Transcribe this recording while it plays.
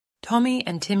Tommy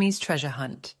and Timmy's Treasure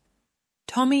Hunt.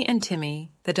 Tommy and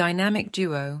Timmy, the dynamic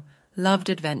duo, loved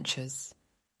adventures.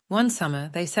 One summer,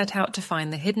 they set out to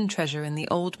find the hidden treasure in the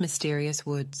old mysterious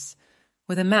woods.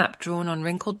 With a map drawn on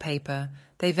wrinkled paper,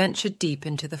 they ventured deep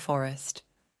into the forest.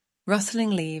 Rustling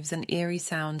leaves and eerie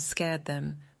sounds scared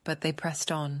them, but they pressed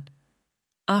on.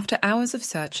 After hours of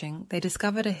searching, they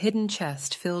discovered a hidden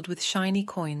chest filled with shiny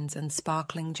coins and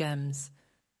sparkling gems.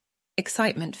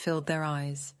 Excitement filled their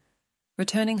eyes.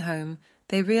 Returning home,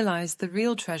 they realized the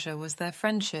real treasure was their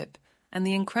friendship and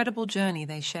the incredible journey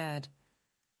they shared.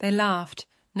 They laughed,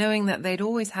 knowing that they'd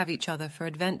always have each other for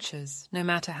adventures, no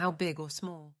matter how big or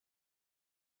small.